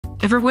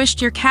Ever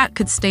wished your cat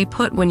could stay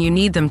put when you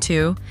need them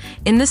to?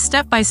 In this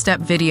step-by-step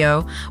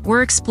video,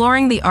 we're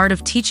exploring the art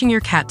of teaching your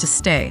cat to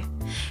stay.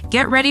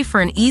 Get ready for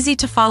an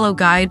easy-to-follow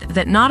guide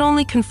that not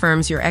only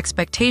confirms your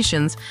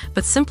expectations,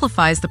 but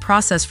simplifies the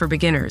process for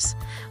beginners.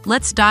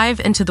 Let's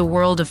dive into the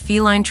world of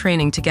feline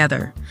training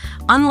together.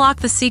 Unlock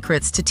the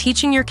secrets to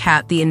teaching your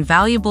cat the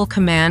invaluable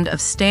command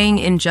of staying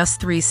in just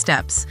 3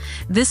 steps.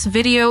 This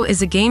video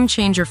is a game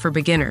changer for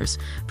beginners,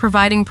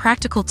 providing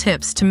practical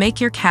tips to make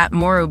your cat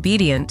more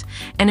obedient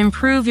and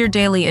improve your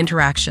daily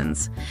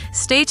interactions.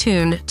 Stay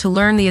tuned to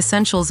learn the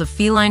essentials of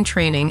feline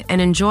training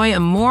and enjoy a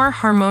more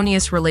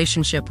harmonious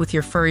relationship with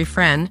your furry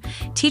friend.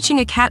 Teaching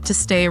a cat to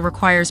stay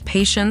requires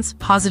patience,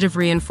 positive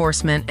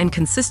reinforcement, and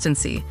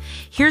consistency.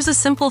 Here's a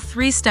simple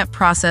 3-step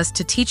process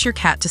to teach your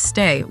cat to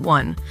stay.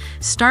 1.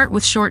 Start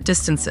with short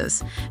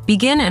distances.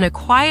 Begin in a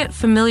quiet,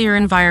 familiar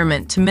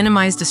environment to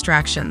minimize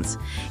distractions.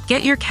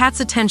 Get your cat's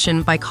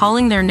attention by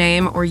calling their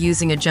name or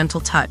using a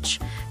gentle touch.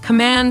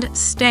 Command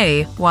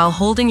 "stay" while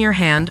holding your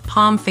hand,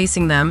 palm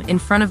facing them, in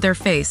front of their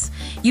face.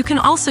 You can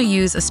also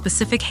use a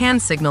specific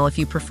hand signal if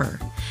you prefer.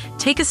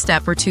 Take a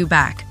step or 2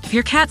 back. If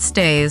your cat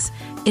stays,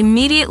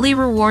 immediately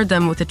reward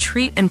them with a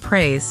treat and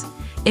praise.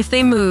 If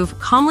they move,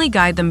 calmly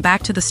guide them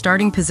back to the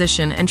starting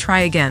position and try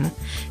again.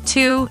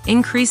 2.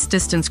 Increase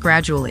distance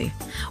gradually.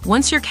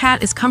 Once your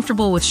cat is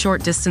comfortable with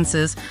short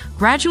distances,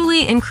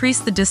 gradually increase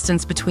the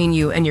distance between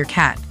you and your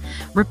cat.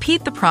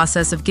 Repeat the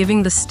process of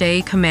giving the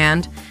stay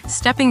command,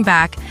 stepping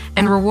back,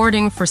 and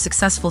rewarding for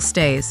successful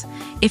stays.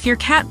 If your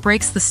cat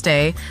breaks the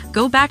stay,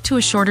 go back to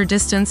a shorter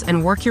distance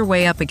and work your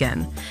way up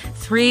again.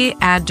 3.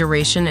 Add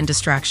duration and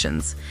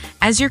distractions.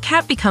 As your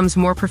cat becomes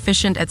more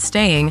proficient at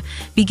staying,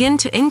 begin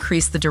to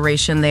increase the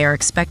duration they are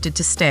expected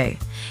to stay.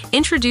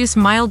 Introduce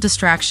mild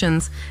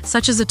distractions,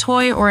 such as a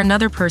toy or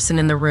another person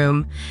in the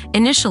room.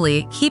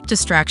 Initially, keep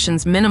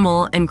distractions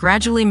minimal and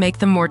gradually make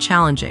them more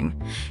challenging.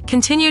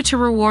 Continue to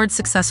reward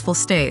successful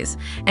stays,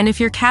 and if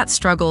your cat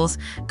struggles,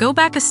 go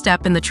back a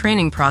step in the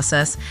training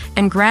process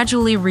and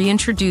gradually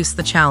reintroduce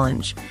the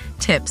challenge.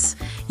 Tips: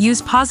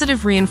 use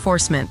positive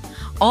reinforcement.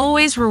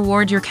 Always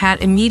reward your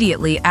cat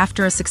immediately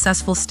after a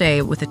successful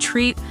stay with a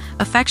treat,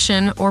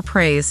 affection, or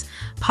praise.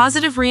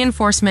 Positive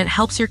reinforcement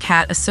helps your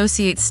cat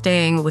associate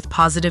staying with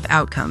positive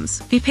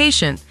outcomes. Be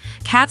patient.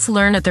 Cats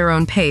learn at their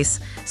own pace,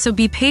 so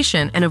be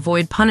patient and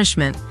avoid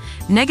punishment.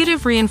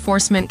 Negative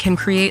reinforcement can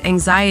create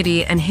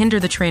anxiety and hinder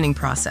the training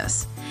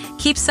process.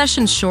 Keep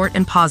sessions short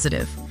and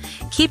positive.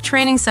 Keep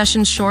training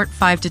sessions short,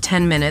 5 to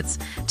 10 minutes,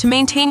 to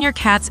maintain your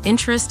cat's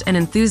interest and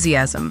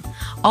enthusiasm.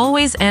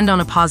 Always end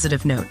on a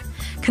positive note.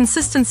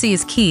 Consistency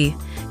is key.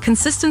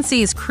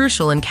 Consistency is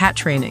crucial in cat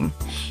training.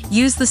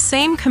 Use the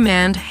same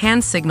command,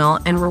 hand signal,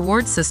 and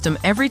reward system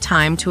every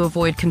time to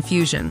avoid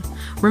confusion.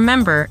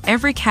 Remember,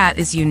 every cat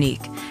is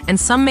unique, and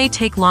some may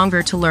take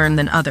longer to learn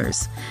than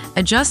others.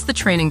 Adjust the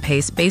training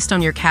pace based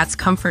on your cat's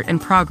comfort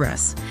and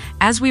progress.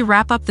 As we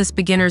wrap up this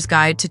beginner's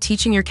guide to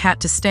teaching your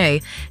cat to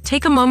stay,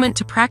 take a moment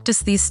to practice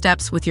these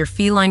steps with your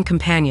feline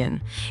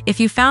companion. If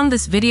you found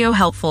this video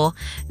helpful,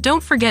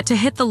 don't forget to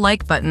hit the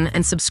like button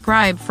and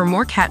subscribe for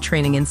more cat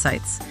training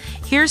insights.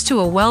 Here's to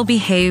a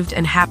well-behaved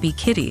and happy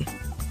kitty.